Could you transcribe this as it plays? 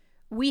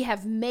We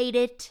have made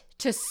it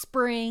to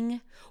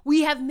spring.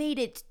 We have made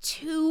it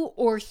to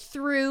or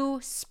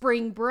through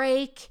spring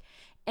break.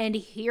 And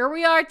here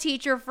we are,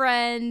 teacher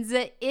friends.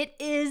 It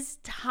is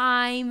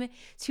time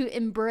to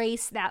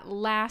embrace that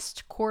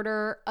last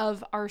quarter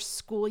of our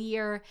school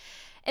year.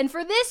 And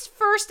for this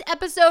first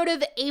episode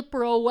of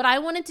April, what I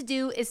wanted to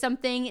do is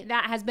something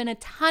that has been a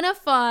ton of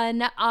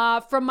fun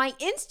from my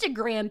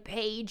Instagram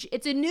page.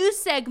 It's a new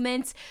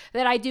segment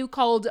that I do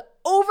called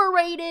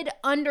Overrated,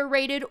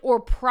 Underrated, or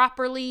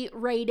Properly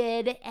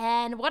Rated.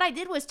 And what I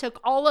did was took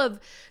all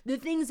of the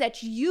things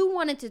that you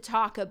wanted to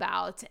talk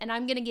about, and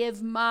I'm going to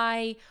give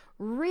my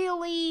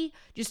really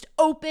just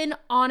open,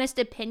 honest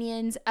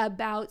opinions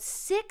about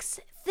 6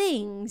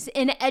 things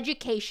in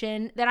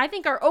education that I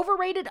think are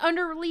overrated,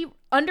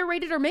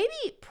 underrated, or maybe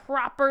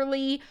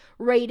properly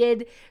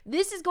rated.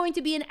 This is going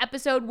to be an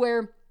episode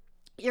where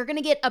you're going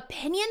to get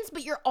opinions,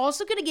 but you're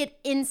also going to get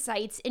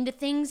insights into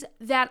things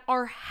that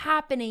are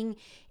happening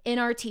in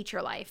our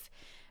teacher life.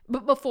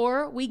 But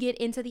before we get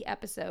into the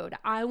episode,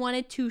 I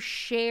wanted to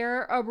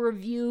share a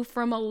review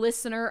from a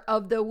listener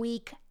of the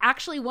week.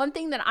 Actually, one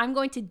thing that I'm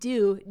going to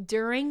do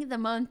during the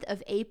month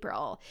of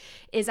April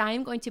is I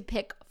am going to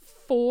pick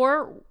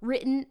 4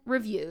 written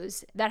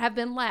reviews that have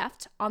been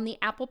left on the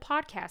Apple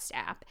Podcast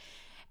app.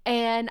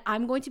 And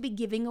I'm going to be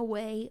giving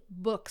away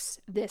books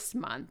this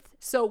month.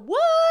 So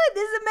what?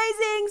 This is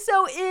amazing.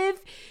 So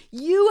if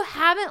you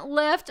haven't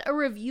left a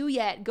review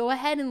yet, go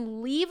ahead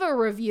and leave a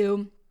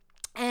review.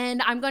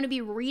 And I'm going to be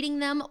reading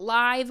them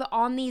live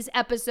on these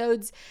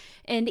episodes.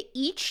 And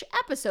each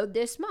episode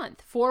this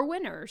month, 4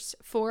 winners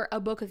for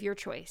a book of your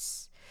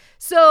choice.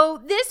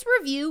 So this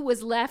review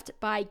was left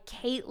by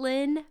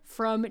Caitlin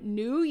from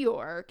New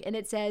York, and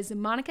it says,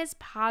 Monica's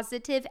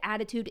positive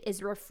attitude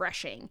is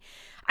refreshing.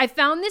 I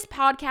found this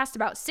podcast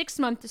about 6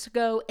 months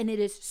ago, and it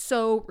is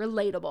so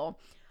relatable.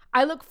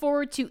 I look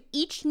forward to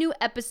each new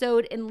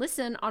episode and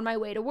listen on my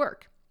way to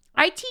work.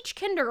 I teach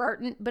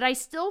kindergarten, but I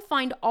still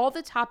find all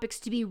the topics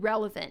to be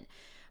relevant.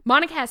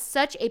 Monica has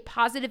such a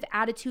positive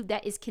attitude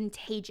that is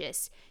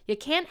contagious. You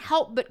can't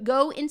help but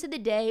go into the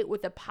day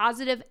with a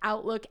positive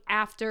outlook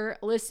after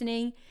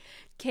listening.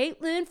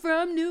 Caitlin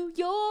from New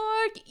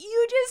York,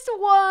 you just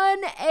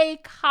won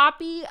a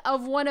copy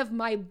of one of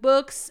my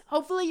books.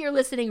 Hopefully you're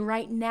listening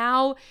right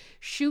now.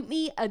 Shoot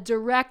me a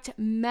direct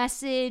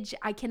message.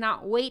 I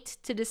cannot wait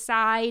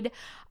to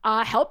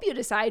help you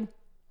decide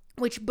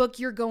which book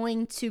you're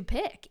going to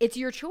pick. It's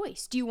your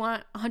choice. Do you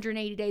want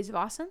 180 Days of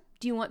Awesome?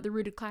 Do you want The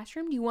Rooted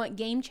Classroom? Do you want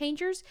Game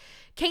Changers?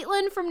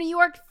 Caitlin from New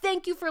York,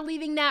 thank you for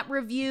leaving that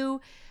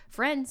review.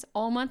 Friends,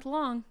 all month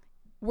long,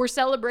 we're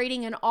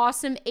celebrating an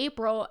awesome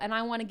April, and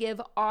I want to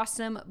give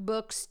awesome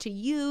books to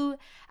you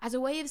as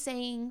a way of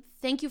saying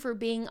thank you for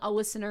being a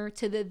listener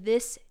to the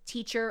This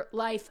Teacher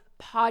Life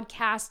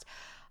podcast.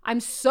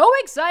 I'm so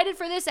excited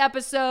for this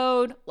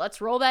episode.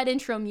 Let's roll that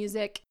intro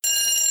music.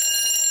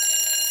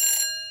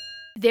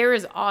 There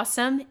is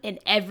awesome in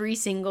every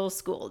single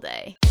school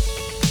day.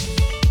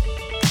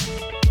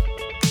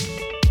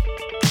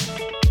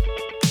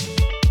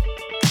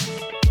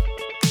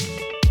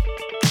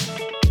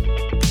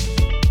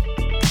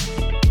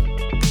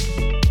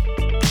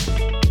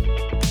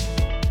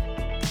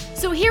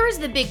 So here is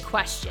the big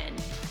question.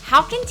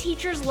 How can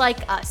teachers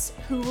like us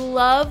who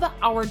love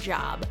our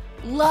job,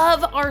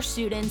 love our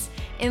students,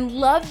 and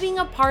love being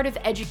a part of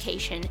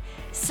education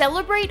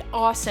celebrate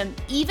awesome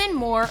even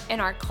more in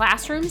our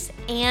classrooms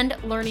and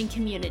learning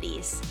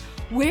communities?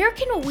 Where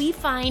can we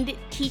find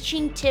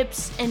teaching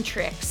tips and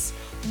tricks?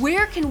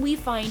 Where can we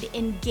find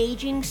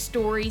engaging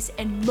stories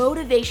and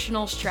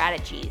motivational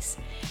strategies?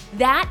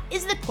 That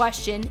is the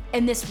question,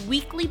 and this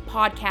weekly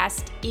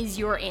podcast is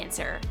your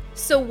answer.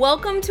 So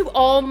welcome to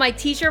all my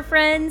teacher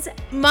friends.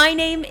 My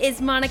name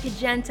is Monica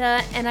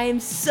Genta, and I am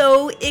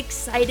so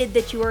excited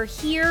that you are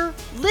here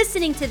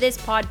listening to this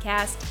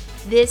podcast,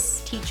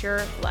 This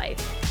Teacher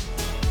Life.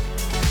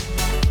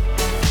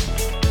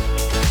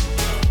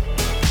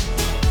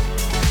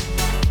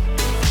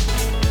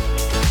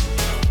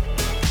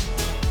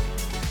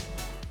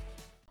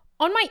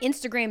 On my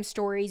Instagram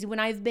stories, when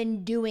I've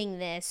been doing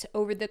this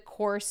over the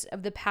course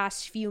of the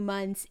past few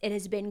months, it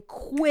has been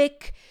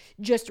quick,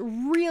 just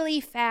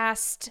really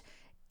fast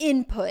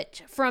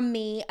input from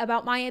me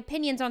about my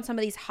opinions on some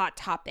of these hot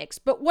topics.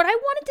 But what I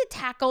wanted to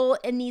tackle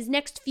in these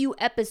next few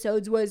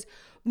episodes was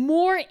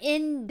more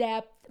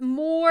in-depth,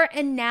 more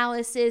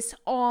analysis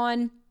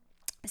on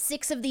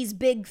 6 of these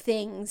big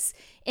things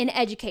in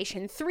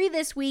education. 3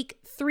 this week,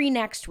 3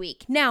 next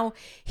week. Now,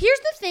 here's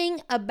the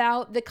thing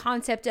about the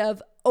concept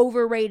of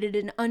overrated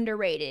and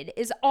underrated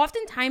is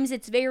oftentimes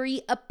it's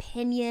very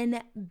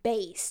opinion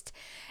based.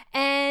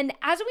 And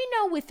as we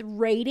know with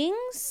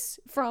ratings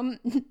from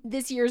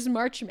this year's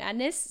March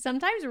Madness,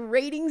 sometimes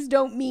ratings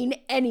don't mean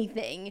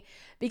anything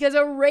because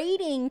a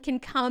rating can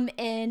come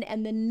in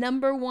and the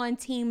number 1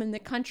 team in the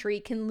country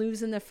can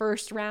lose in the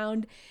first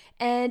round,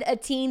 and a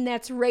team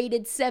that's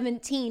rated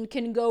 17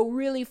 can go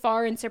really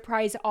far and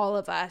surprise all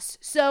of us.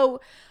 So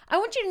I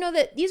want you to know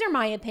that these are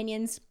my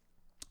opinions,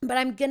 but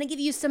I'm going to give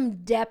you some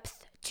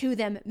depth to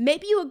them.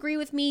 Maybe you agree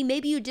with me,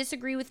 maybe you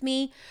disagree with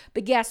me,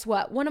 but guess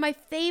what? One of my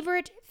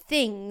favorite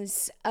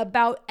things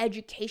about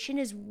education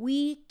is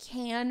we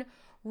can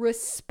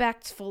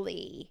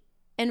respectfully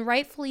and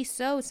rightfully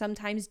so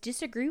sometimes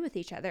disagree with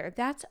each other.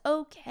 That's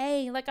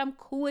okay. Like, I'm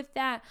cool with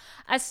that.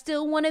 I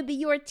still want to be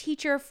your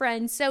teacher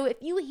friend. So if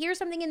you hear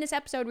something in this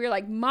episode where you're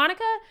like,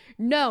 Monica,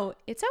 no,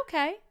 it's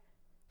okay.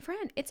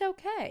 Friend, it's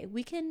okay.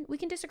 We can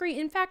disagree.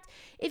 In fact,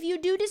 if you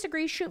do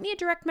disagree, shoot me a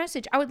direct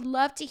message. I would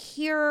love to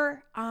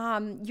hear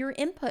your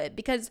input,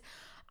 because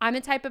I'm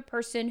the type of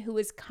person who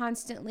is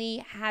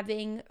constantly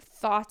having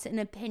thoughts and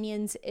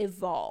opinions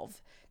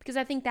evolve, because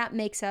I think that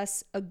makes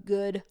us a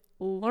good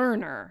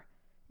learner.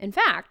 In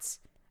fact,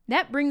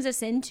 that brings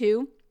us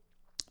into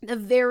the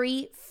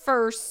very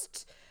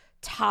first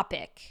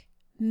topic,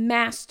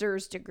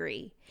 master's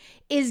degree.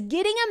 Is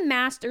getting a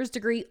master's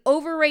degree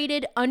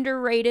overrated,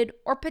 underrated,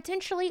 or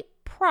potentially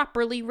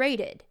properly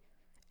rated?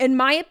 In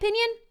my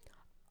opinion,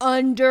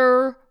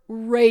 underrated.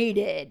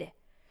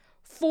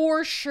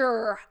 For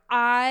sure.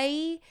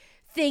 I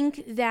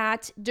think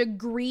that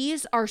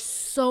degrees are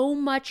so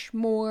much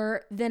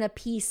more than a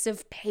piece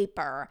of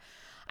paper.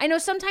 I know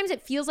sometimes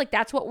it feels like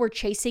that's what we're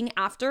chasing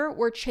after.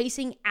 We're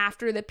chasing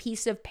after the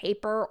piece of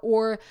paper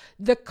or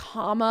the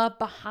comma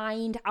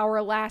behind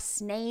our last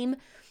name.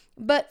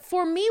 But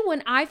for me,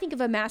 when I think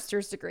of a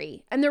master's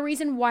degree, and the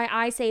reason why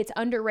I say it's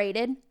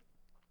underrated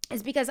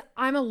is because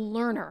I'm a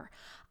learner.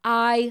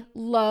 I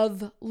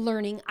love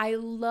learning. I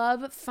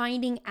love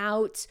finding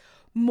out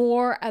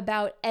more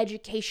about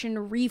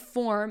education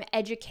reform,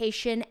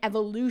 education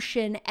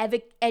evolution,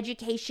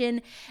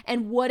 education,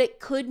 and what it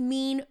could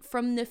mean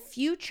from the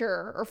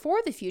future or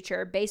for the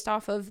future based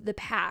off of the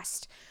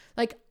past.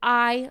 Like,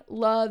 I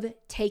love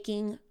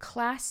taking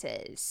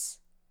classes.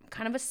 I'm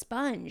kind of a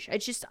sponge.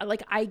 It's just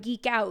like I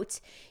geek out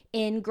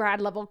in grad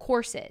level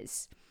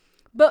courses.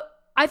 But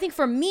I think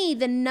for me,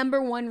 the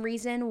number one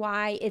reason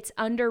why it's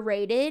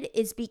underrated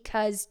is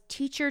because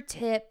teacher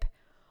tip,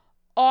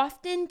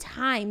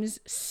 oftentimes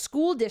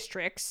school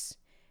districts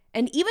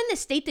and even the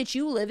state that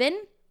you live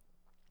in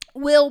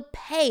will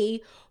pay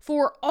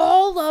for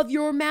all of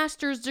your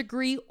master's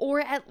degree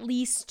or at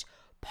least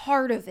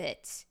part of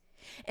it.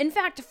 In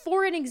fact,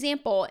 for an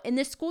example, in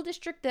the school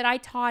district that I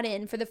taught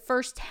in for the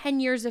first 10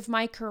 years of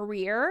my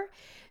career,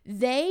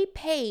 they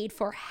paid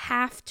for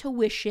half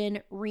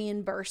tuition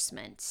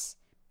reimbursements.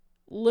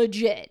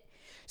 Legit.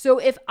 So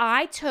if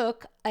I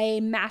took a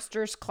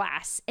master's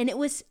class and it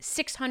was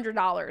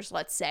 $600,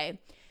 let's say,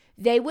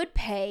 they would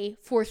pay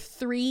for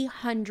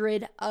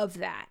 $300 of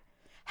that,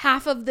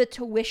 half of the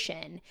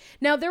tuition.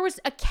 Now, there was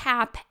a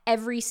cap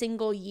every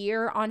single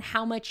year on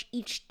how much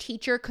each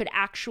teacher could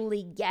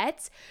actually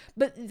get,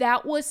 but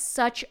that was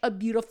such a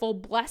beautiful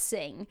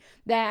blessing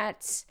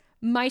that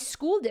my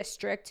school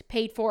district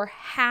paid for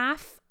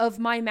half of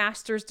my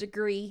master's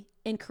degree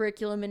in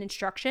curriculum and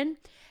instruction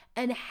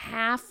and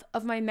half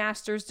of my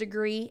master's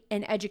degree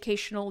in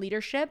educational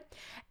leadership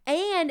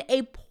and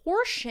a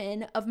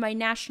portion of my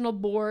national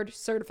board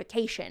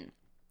certification.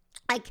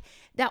 Like,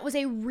 that was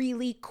a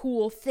really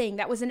cool thing.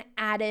 That was an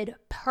added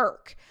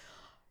perk.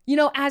 You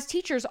know, as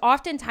teachers,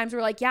 oftentimes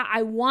we're like, yeah,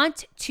 I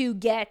want to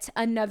get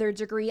another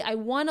degree. I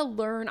want to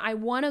learn. I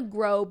want to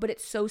grow, but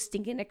it's so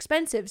stinking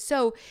expensive.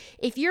 So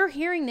if you're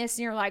hearing this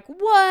and you're like,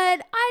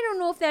 what? I don't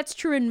know if that's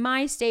true in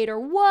my state, or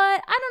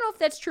what? I don't know if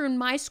that's true in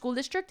my school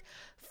district.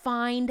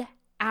 Find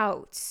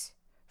out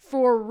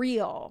for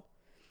real.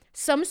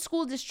 Some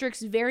school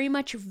districts very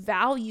much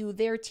value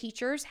their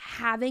teachers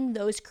having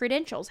those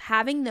credentials,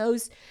 having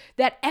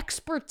that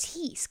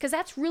expertise, because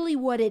that's really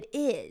what it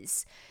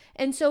is.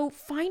 And so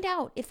find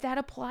out if that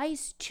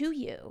applies to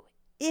you.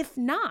 If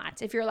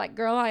not, if you're like,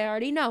 girl, I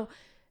already know,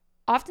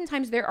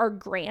 oftentimes there are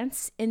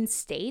grants in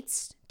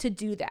states to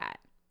do that.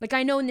 Like,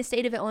 I know in the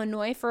state of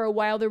Illinois, for a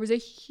while, there was a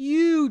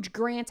huge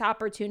grant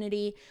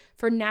opportunity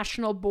for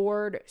national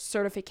board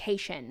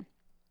certification.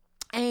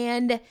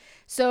 And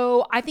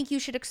so I think you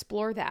should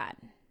explore that.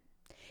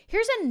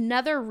 Here's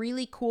another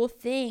really cool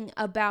thing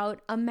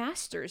about a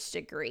master's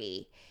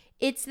degree.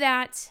 It's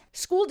that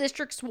school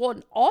districts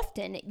will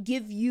often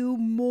give you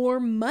more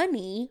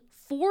money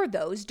for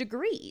those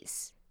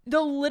degrees.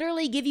 They'll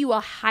literally give you a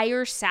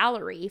higher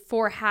salary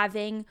for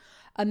having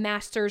a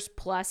master's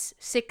plus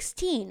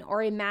 16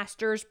 or a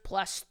master's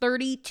plus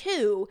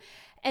 32.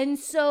 And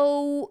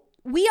so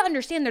we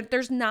understand that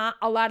there's not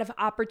a lot of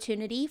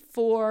opportunity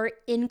for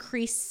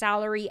increased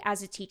salary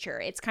as a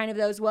teacher. It's kind of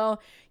those,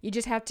 well, you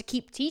just have to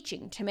keep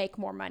teaching to make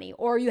more money,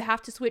 or you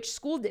have to switch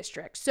school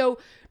districts. So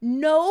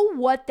know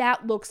what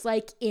that looks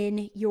like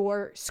in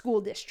your school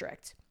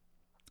district.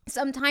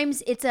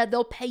 Sometimes it's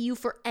they'll pay you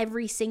for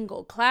every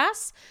single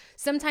class.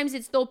 Sometimes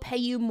it's they'll pay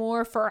you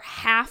more for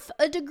half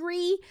a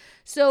degree.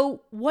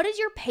 So what does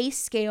your pay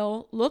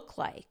scale look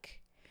like?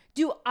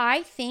 Do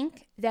I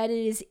think that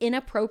it is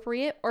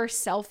inappropriate or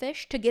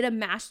selfish to get a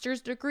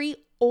master's degree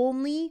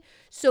only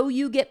so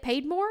you get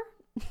paid more?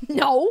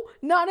 No,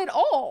 not at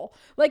all.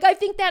 Like, I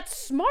think that's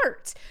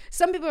smart.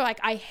 Some people are like,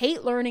 I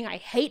hate learning, I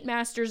hate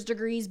master's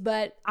degrees,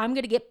 but I'm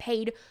going to get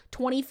paid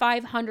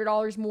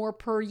 $2,500 more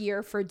per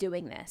year for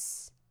doing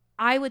this.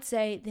 I would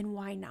say, then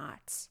why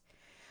not?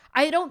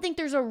 I don't think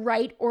there's a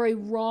right or a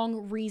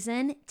wrong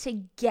reason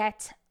to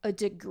get a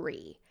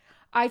degree.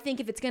 I think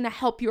if it's going to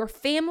help your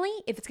family,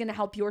 if it's going to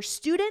help your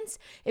students,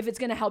 if it's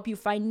going to help you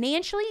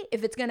financially,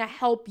 if it's going to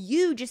help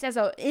you just as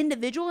an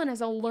individual and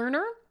as a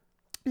learner,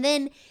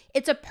 then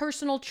it's a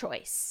personal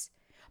choice.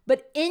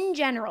 But in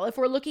general, if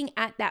we're looking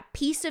at that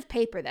piece of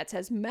paper that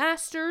says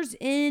Masters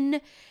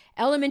in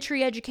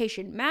Elementary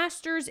Education,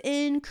 Masters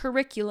in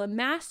Curriculum,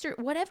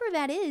 whatever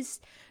that is,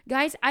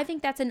 guys, I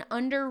think that's an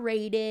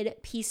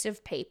underrated piece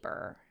of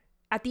paper.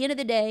 At the end of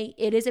the day,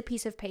 it is a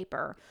piece of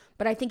paper,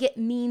 but I think it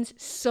means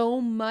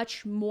so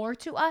much more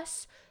to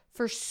us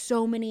for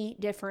so many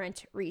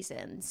different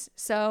reasons.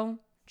 So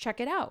check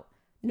it out.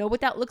 Know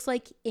what that looks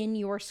like in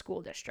your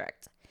school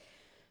district.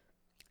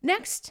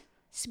 Next,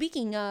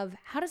 speaking of,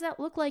 how does that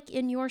look like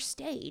in your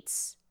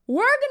states?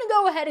 We're going to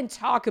go ahead and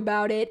talk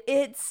about it.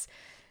 It's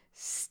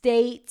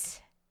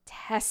state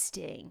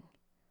testing.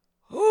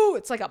 Ooh,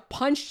 it's like a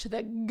punch to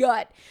the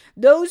gut.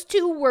 Those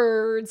two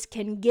words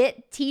can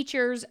get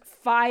teachers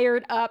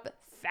fired up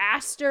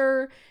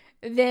faster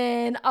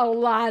than a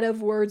lot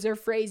of words or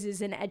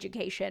phrases in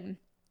education.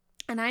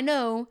 And I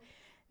know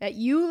that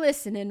you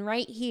listening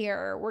right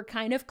here were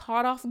kind of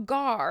caught off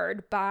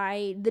guard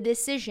by the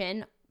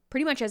decision,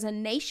 pretty much as a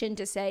nation,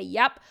 to say,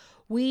 yep,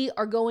 we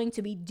are going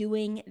to be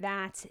doing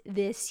that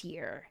this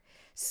year.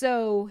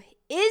 So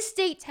is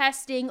state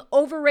testing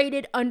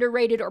overrated,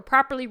 underrated, or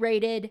properly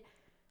rated?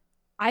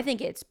 I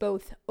think it's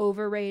both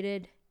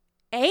overrated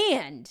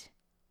and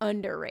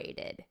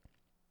underrated.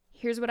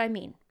 Here's what I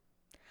mean.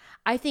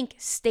 I think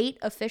state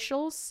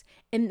officials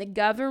in the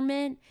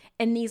government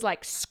and these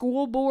like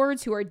school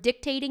boards who are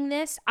dictating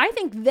this, I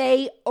think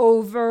they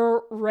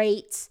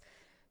overrate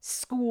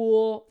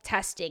school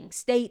testing,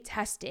 state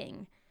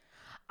testing.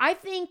 I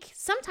think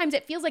sometimes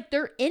it feels like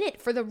they're in it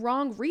for the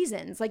wrong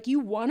reasons. Like, you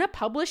want to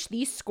publish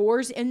these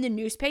scores in the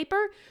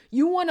newspaper.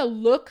 You want to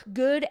look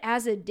good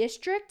as a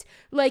district.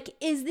 Like,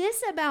 is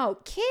this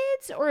about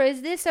kids or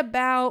is this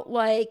about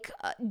like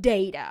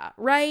data,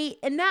 right?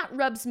 And that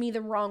rubs me the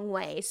wrong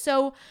way.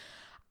 So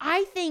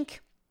I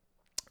think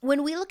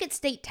when we look at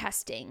state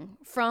testing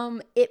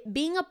from it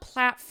being a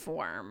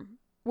platform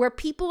where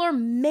people are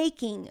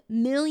making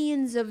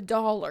millions of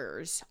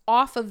dollars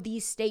off of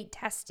these state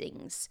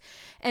testings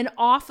and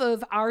off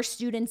of our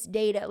students'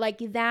 data, like,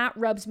 that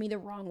rubs me the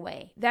wrong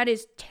way. That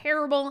is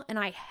terrible, and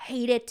I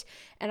hate it.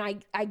 And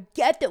I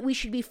get that we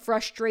should be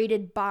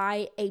frustrated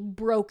by a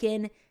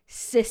broken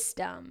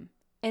system.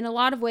 In a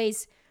lot of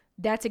ways,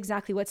 that's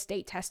exactly what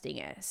state testing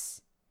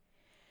is.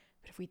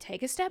 But if we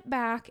take a step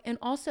back and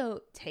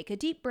also take a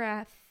deep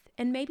breath,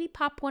 and maybe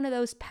pop one of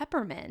those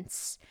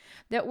peppermints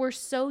that we're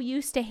so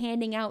used to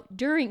handing out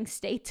during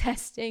state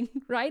testing,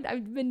 right?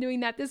 I've been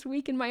doing that this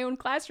week in my own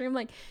classroom.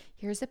 Like,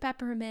 here's a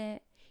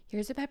peppermint.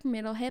 Here's a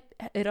peppermint.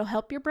 It'll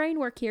help your brain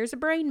work. Here's a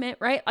brain mint,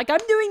 right? Like, I'm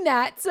doing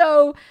that.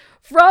 So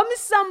from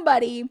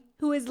somebody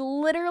who is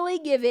literally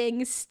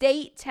giving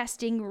state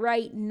testing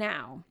right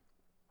now,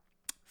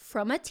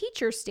 from a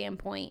teacher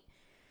standpoint,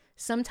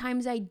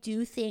 sometimes I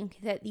do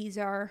think that these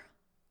are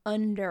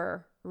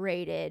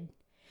underrated.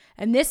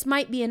 And this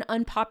might be an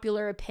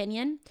unpopular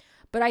opinion,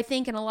 but I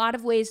think in a lot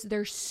of ways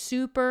they're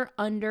super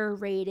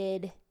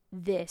underrated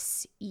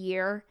this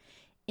year.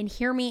 And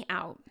hear me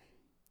out.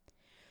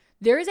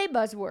 There is a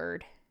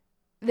buzzword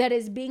that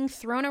is being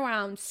thrown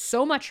around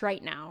so much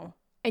right now,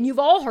 and you've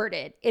all heard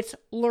it. It's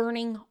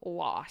learning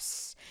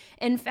loss.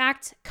 In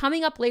fact,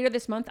 coming up later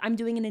this month, I'm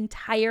doing an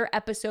entire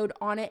episode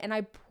on it, and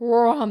I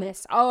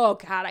promise,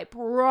 I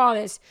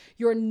promise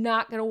you're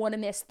not going to want to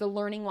miss the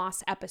learning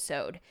loss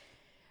episode.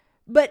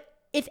 But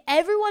if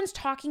everyone's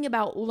talking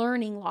about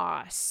learning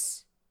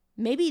loss,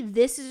 maybe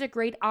this is a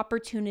great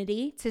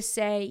opportunity to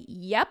say,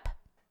 yep,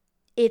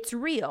 it's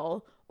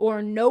real,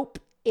 or nope,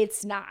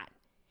 it's not.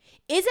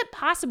 Is it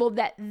possible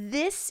that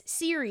this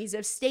series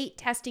of state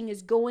testing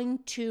is going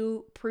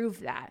to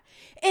prove that?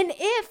 And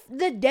if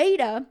the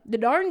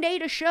darn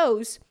data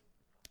shows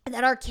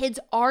that our kids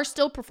are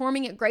still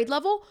performing at grade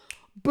level,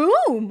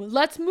 boom,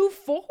 let's move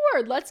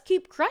forward. Let's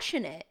keep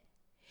crushing it.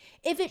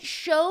 If it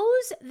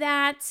shows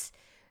that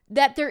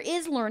there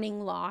is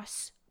learning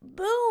loss,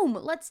 boom,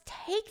 let's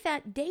take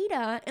that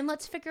data and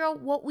let's figure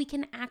out what we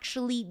can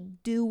actually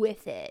do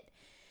with it.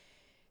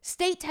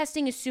 State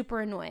testing is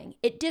super annoying.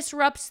 It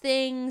disrupts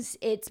things.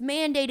 It's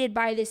mandated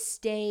by the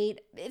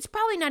state. It's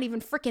probably not even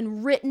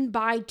freaking written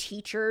by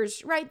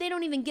teachers, right? They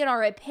don't even get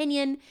our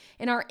opinion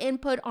and our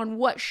input on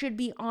what should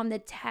be on the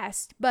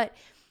test. But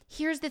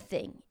here's the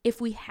thing.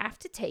 If we have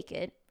to take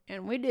it,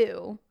 and we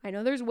do. I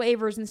know there's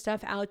waivers and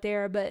stuff out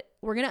there, but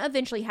we're going to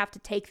eventually have to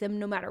take them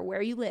no matter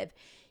where you live.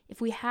 If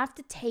we have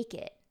to take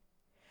it,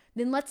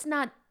 then let's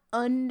not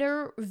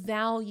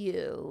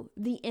undervalue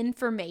the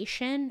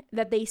information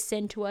that they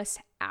send to us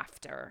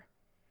after.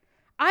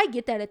 I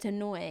get that it's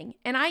annoying.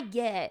 And I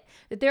get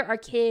that there are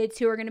kids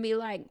who are going to be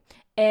like,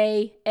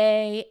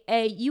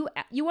 you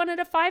wanted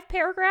a 5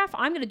 paragraph?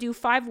 I'm going to do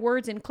 5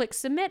 words and click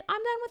submit. I'm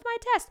done with my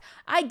test.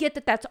 I get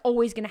that that's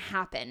always going to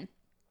happen.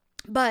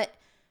 But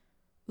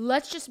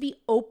let's just be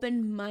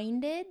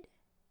open-minded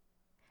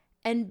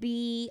and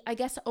be, I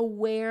guess,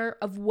 aware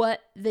of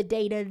what the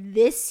data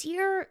this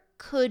year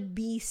could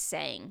be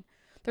saying.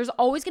 There's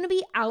always going to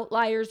be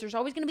outliers. There's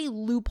always going to be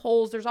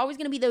loopholes. There's always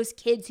going to be those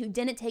kids who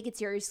didn't take it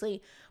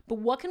seriously. But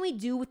what can we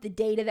do with the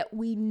data that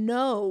we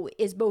know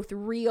is both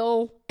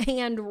real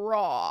and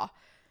raw,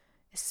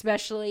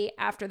 especially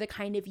after the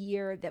kind of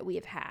year that we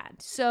have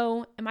had?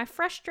 So, am I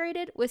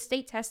frustrated with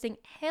state testing?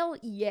 Hell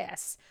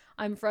yes,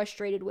 I'm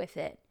frustrated with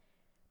it.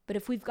 But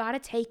if we've got to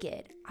take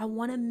it, I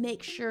want to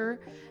make sure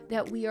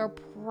that we are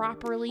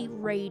properly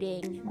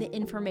rating the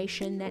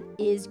information that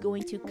is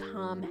going to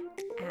come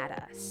at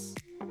us.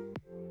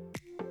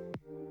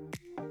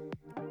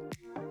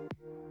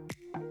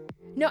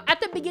 Now,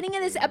 at the beginning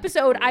of this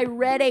episode, I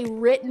read a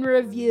written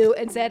review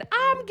and said,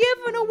 I'm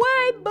giving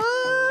away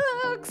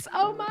books.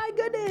 Oh my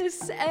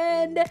goodness.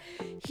 And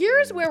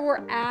here's where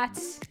we're at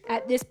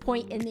this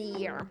point in the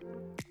year.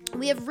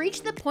 We have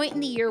reached the point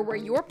in the year where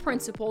your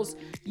principals,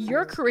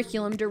 your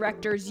curriculum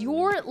directors,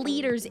 your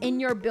leaders in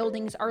your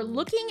buildings are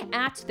looking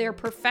at their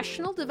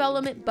professional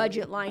development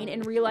budget line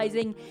and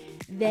realizing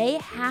they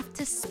have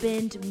to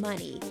spend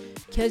money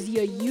because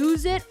you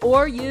use it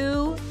or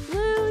you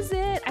lose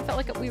it. I felt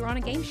like we were on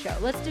a game show.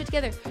 Let's do it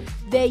together.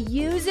 They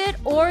use it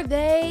or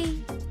they,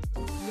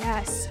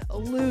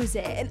 lose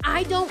it. And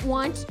I don't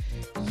want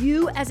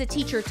you as a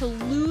teacher to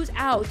lose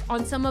out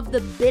on some of the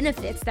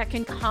benefits that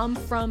can come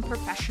from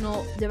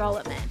professional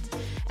development.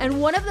 And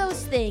one of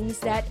those things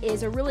that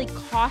is a really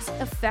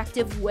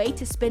cost-effective way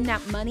to spend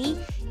that money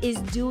is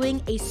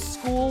doing a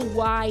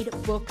school-wide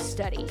book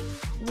study.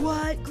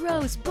 What?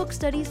 Gross. Book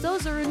studies,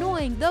 those are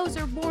annoying. Those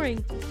are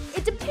boring.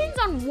 It depends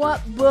on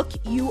what book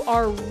you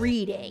are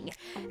reading.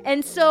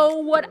 And so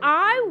what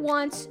I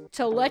want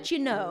to let you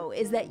know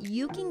is that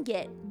you can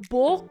get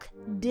bulk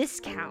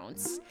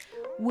discounts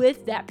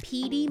with that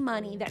PD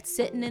money that's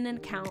sitting in an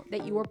account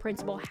that your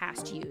principal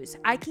has to use.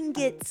 I can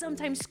get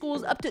sometimes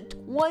schools up to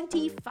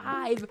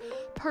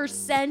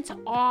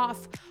 25%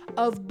 off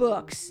of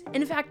books.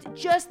 In fact,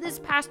 just this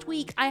past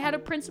week, I had a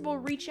principal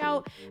reach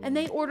out and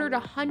they ordered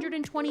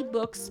 120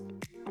 books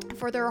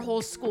for their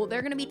whole school.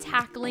 They're going to be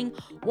tackling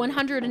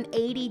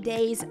 180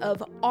 days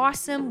of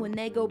awesome when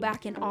they go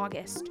back in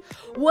August.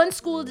 One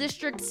school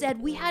district said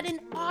we had an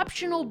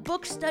optional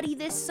book study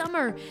this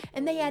summer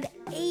and they had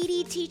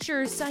 80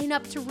 teachers sign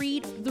up to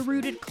read The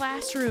Rooted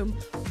Classroom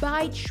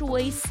by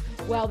choice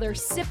while they're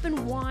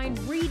sipping wine,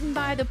 reading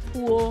by the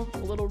pool. A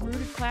little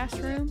Rooted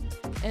Classroom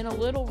and a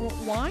little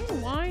wine,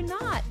 why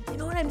not? You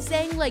know what I'm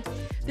saying? Like,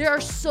 there are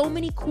so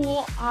many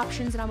cool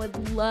options and I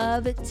would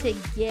love to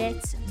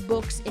get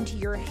books into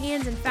your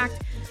hands. In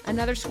fact,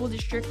 another school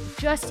district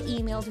just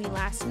emailed me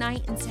last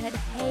night and said,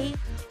 hey,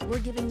 we're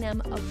giving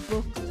them a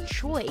book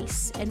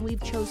choice and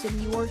we've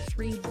chosen your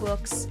 3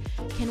 books.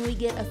 Can we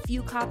get a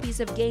few copies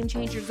of Game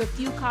Changers, a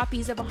few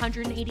copies of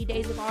 180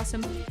 Days of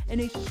Awesome,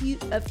 and a few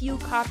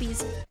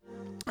copies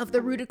of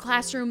The Rooted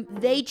Classroom?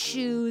 They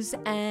choose,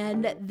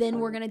 and then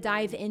we're going to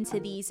dive into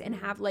these and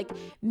have like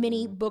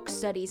mini book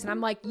studies. And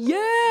I'm like,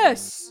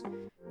 yes!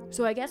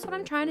 So I guess what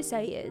I'm trying to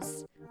say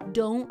is,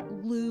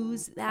 don't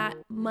lose that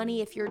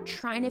money if you're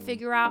trying to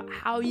figure out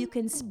how you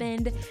can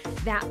spend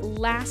that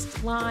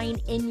last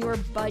line in your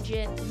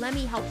budget. Let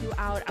me help you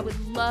out. I would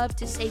love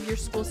to save your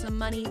school some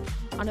money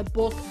on a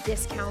bulk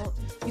discount.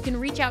 You can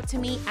reach out to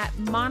me at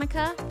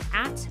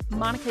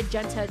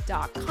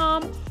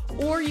monica@monicagenta.com,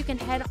 or you can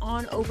head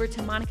on over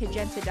to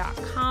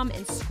monicagenta.com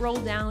and scroll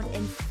down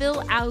and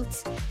fill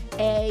out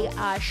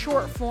a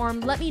short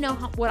form. Let me know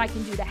what I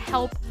can do to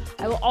help.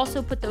 I will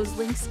also put those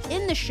links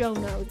in the show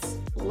notes.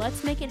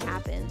 Let's make it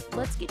happen.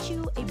 Let's get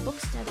you a book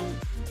study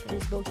that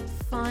is both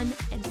fun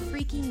and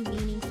freaking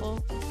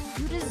meaningful.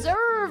 You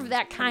deserve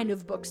that kind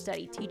of book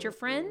study, teacher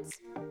friends.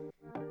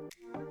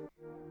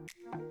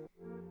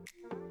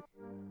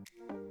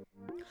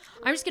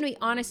 I'm just going to be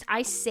honest.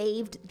 I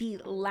saved the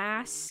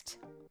last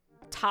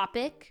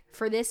topic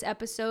for this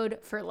episode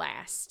for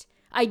last.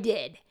 I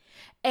did.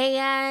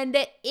 And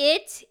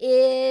it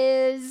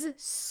is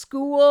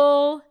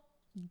school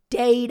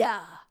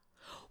data.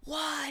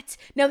 What?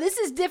 Now, this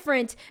is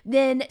different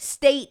than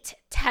state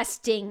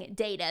testing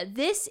data.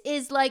 This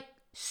is like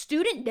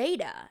student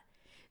data.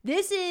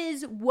 This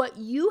is what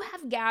you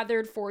have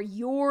gathered for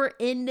your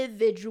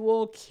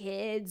individual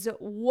kids.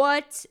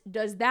 What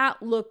does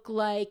that look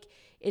like?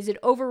 Is it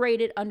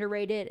overrated,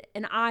 underrated?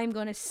 And I'm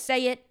going to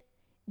say it.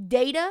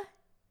 Data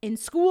in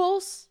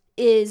schools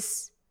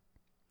is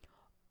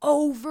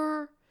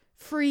over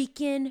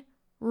freaking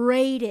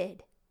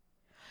rated.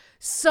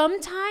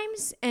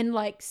 Sometimes, and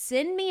like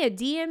send me a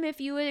DM if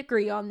you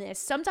agree on this,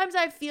 sometimes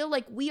I feel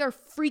like we are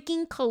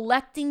freaking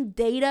collecting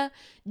data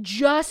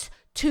just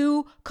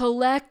to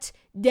collect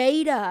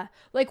data.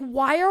 Like,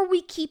 why are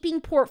we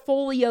keeping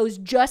portfolios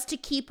just to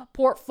keep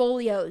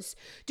portfolios?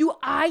 Do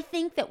I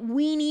think that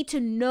we need to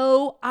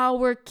know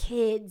our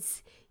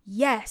kids?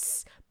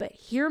 Yes, but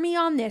hear me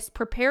on this.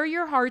 Prepare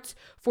your hearts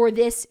for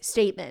this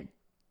statement.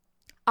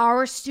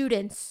 Our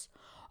students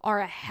are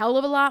a hell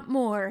of a lot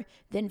more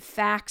than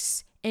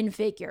facts and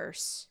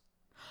figures.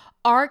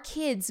 Our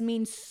kids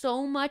mean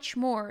so much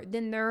more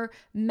than their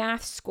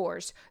math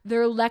scores,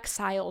 their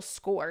Lexile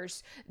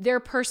scores, their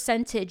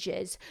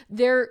percentages,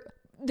 their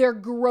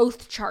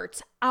growth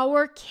charts.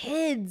 Our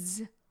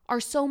kids are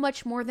so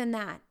much more than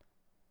that.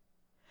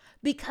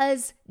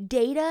 Because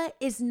data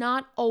is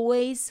not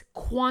always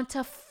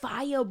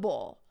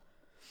quantifiable,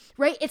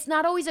 right? It's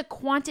not always a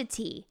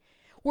quantity.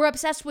 We're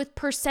obsessed with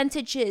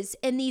percentages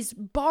and these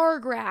bar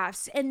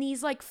graphs and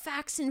these like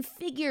facts and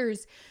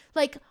figures.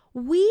 Like,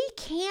 we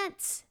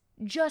can't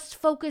just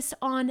focus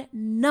on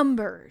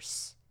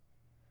numbers.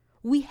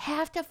 We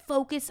have to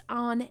focus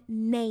on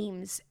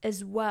names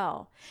as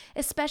well,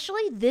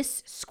 especially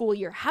this school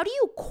year. How do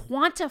you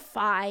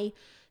quantify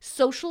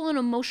social and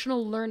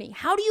emotional learning?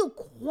 How do you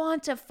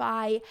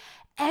quantify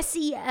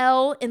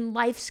SEL and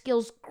life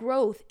skills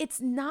growth?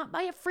 It's not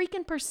by a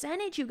freaking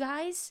percentage, you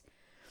guys.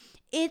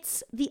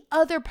 It's the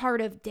other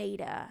part of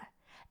data,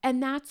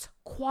 and that's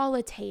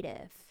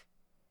qualitative.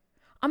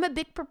 I'm a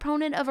big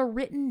proponent of a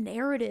written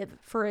narrative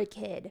for a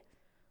kid.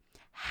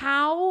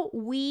 How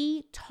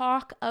we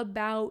talk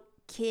about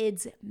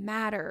kids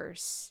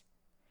matters.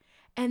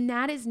 And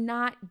that is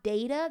not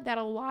data that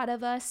a lot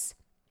of us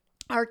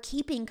are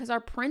keeping because our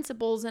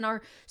principals and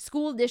our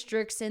school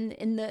districts and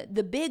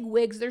the big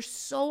wigs, they're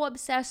so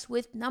obsessed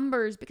with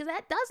numbers because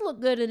that does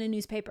look good in a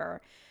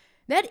newspaper.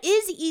 That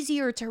is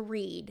easier to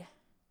read.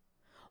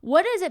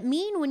 What does it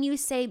mean when you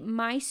say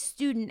my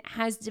student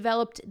has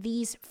developed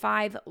these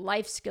 5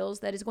 life skills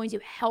that is going to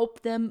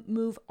help them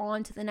move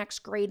on to the next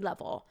grade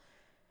level?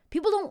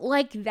 People don't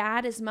like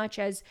that as much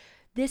as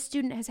this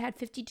student has had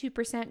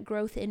 52%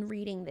 growth in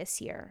reading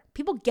this year.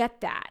 People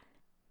get that.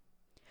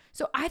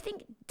 So I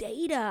think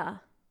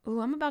data,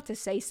 I'm about to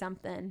say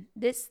something.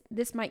 This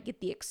might get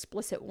the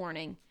explicit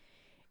warning.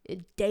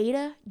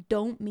 Data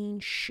don't mean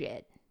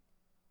shit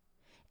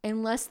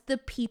unless the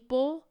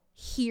people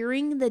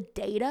hearing the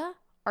data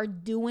are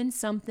doing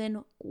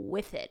something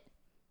with it.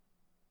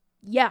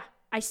 Yeah,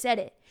 I said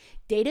it.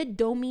 Data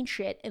don't mean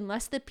shit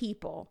unless the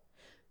people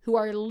who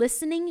are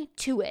listening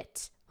to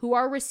it, who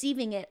are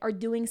receiving it, are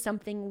doing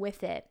something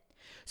with it.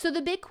 So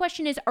the big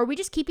question is, are we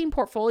just keeping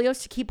portfolios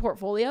to keep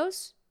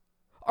portfolios?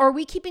 Or are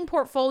we keeping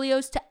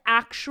portfolios to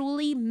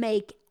actually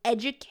make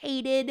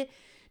educated,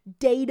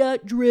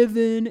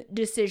 data-driven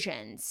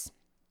decisions?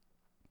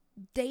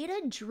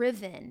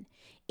 Data-driven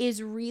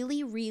is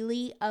really,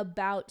 really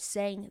about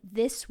saying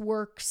this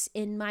works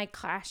in my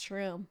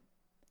classroom,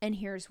 and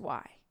here's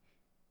why.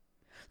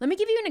 Let me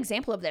give you an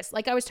example of this.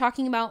 Like I was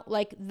talking about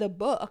like the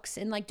books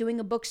and like doing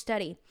a book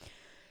study.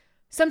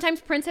 Sometimes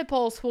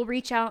principals will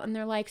reach out and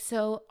they're like,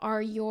 so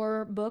are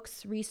your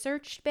books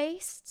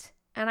research-based?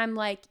 And I'm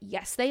like,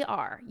 yes, they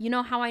are. You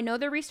know how I know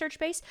they're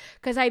research-based?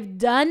 Because I've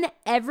done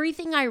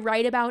everything I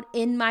write about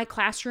in my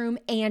classroom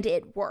and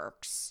it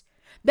works.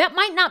 That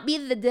might not be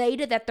the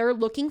data that they're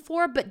looking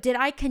for, but did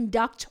I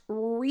conduct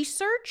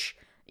research?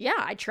 Yeah,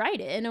 I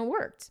tried it and it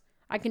worked.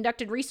 I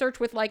conducted research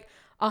with like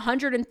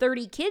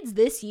 130 kids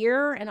this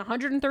year and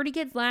 130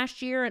 kids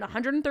last year and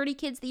 130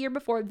 kids the year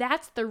before.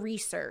 That's the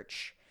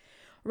research,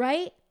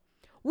 right?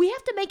 We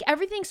have to make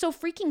everything so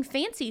freaking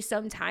fancy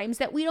sometimes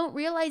that we don't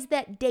realize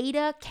that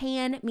data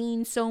can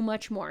mean so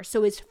much more.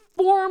 So is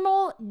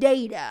formal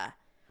data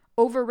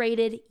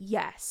overrated?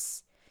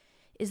 Yes.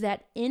 Is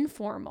that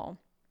informal?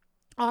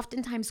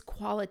 Oftentimes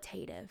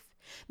qualitative.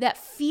 That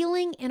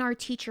feeling in our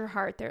teacher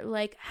heart, they're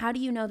like, how do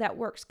you know that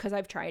works? Because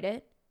I've tried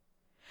it.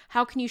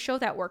 How can you show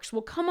that works?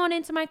 Well, come on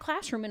into my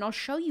classroom and I'll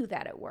show you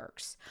that it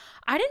works.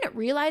 I didn't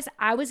realize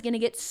I was going to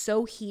get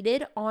so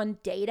heated on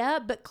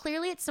data, but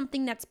clearly it's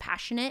something that's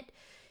passionate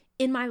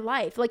in my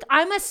life. Like,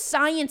 I'm a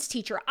science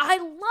teacher. I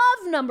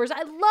love numbers.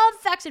 I love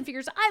facts and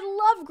figures.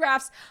 I love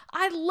graphs.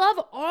 I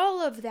love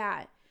all of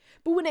that.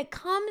 But when it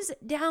comes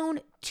down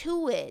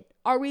to it,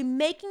 are we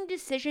making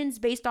decisions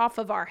based off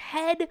of our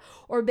head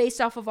or based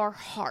off of our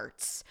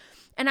hearts?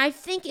 And I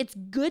think it's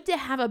good to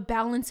have a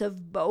balance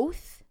of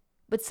both.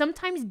 But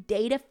sometimes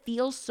data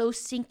feels so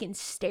stinking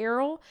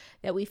sterile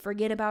that we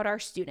forget about our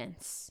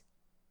students.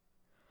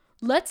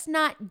 Let's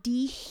not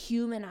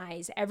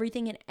dehumanize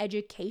everything in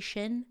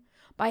education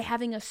by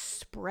having a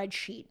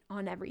spreadsheet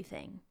on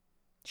everything.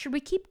 Should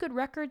we keep good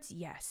records?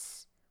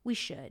 Yes, we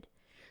should.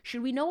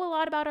 Should we know a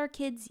lot about our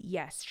kids?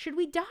 Yes. Should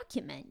we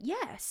document?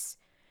 Yes.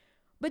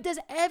 But does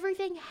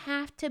everything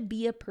have to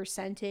be a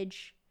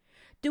percentage?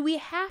 Do we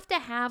have to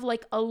have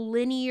like a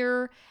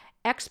linear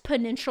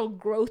exponential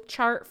growth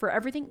chart for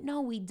everything?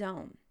 No, we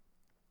don't.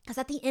 Because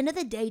at the end of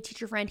the day,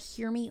 teacher friend,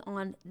 hear me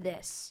on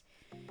this.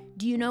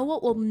 Do you know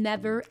what will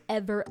never,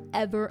 ever,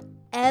 ever,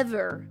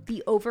 ever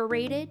be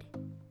overrated?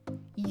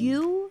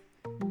 You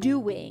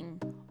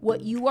doing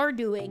what you are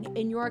doing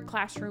in your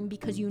classroom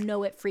because you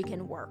know it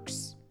freaking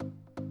works.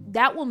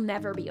 that will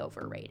never be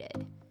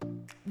overrated.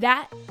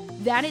 That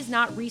is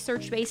not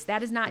research-based.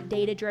 That is not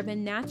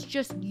data-driven. That's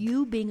just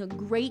you being a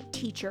great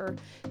teacher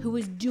who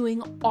is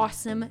doing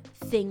awesome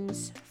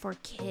things for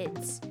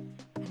kids.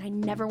 And I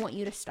never want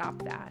you to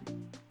stop that.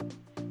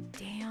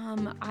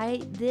 Damn,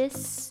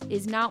 this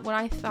is not what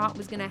I thought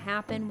was going to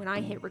happen when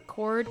I hit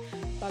record,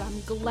 but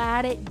I'm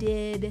glad it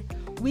did.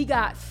 We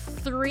got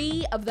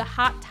 3 of the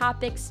hot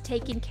topics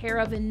taken care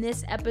of in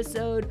this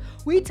episode.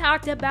 We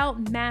talked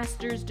about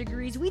master's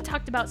degrees. We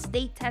talked about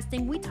state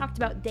testing. We talked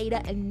about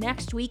data. And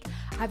next week,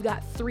 I've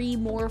got 3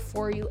 more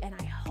for you. And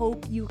I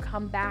hope you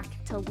come back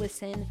to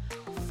listen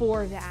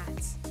for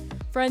that.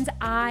 Friends,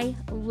 I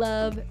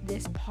love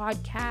this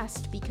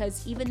podcast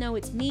because even though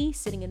it's me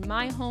sitting in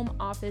my home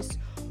office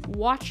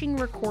watching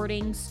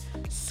recordings,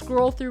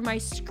 scroll through my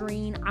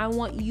screen, I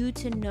want you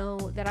to know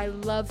that I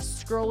love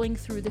scrolling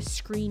through the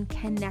screen,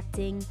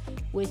 connecting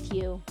with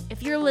you.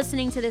 If you're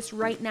listening to this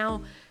right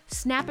now,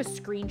 snap a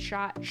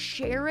screenshot,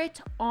 share it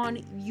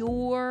on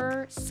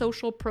your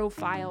social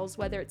profiles,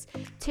 whether it's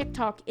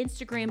TikTok,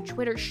 Instagram,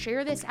 Twitter.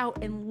 Share this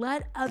out and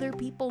let other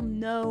people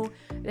know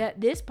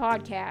that this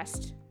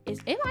podcast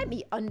it might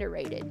be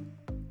underrated.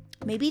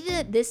 Maybe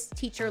this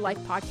Teacher Life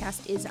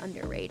podcast is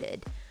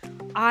underrated.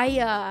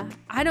 I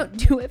don't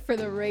do it for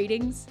the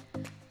ratings.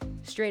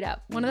 Straight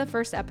up. One of the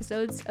first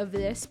episodes of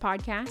this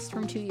podcast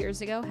from 2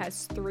 years ago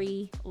has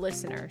 3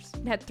 listeners.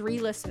 It had 3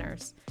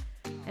 listeners.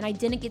 And I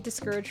didn't get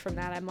discouraged from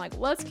that. I'm like,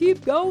 let's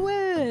keep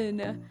going.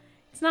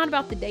 It's not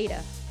about the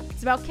data.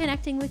 It's about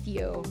connecting with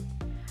you.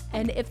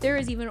 And if there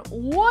is even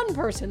one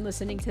person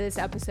listening to this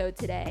episode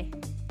today,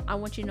 I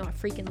want you to know I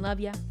freaking love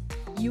you.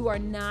 You are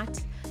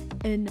not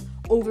an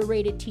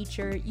overrated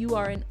teacher. You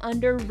are an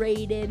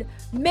underrated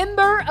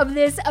member of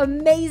this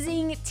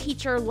amazing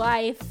teacher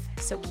life.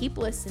 So keep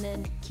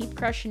listening, keep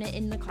crushing it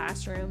in the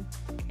classroom.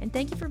 And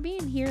thank you for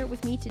being here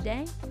with me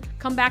today.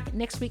 Come back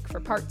next week for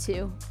part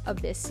 2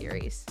 of this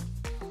series.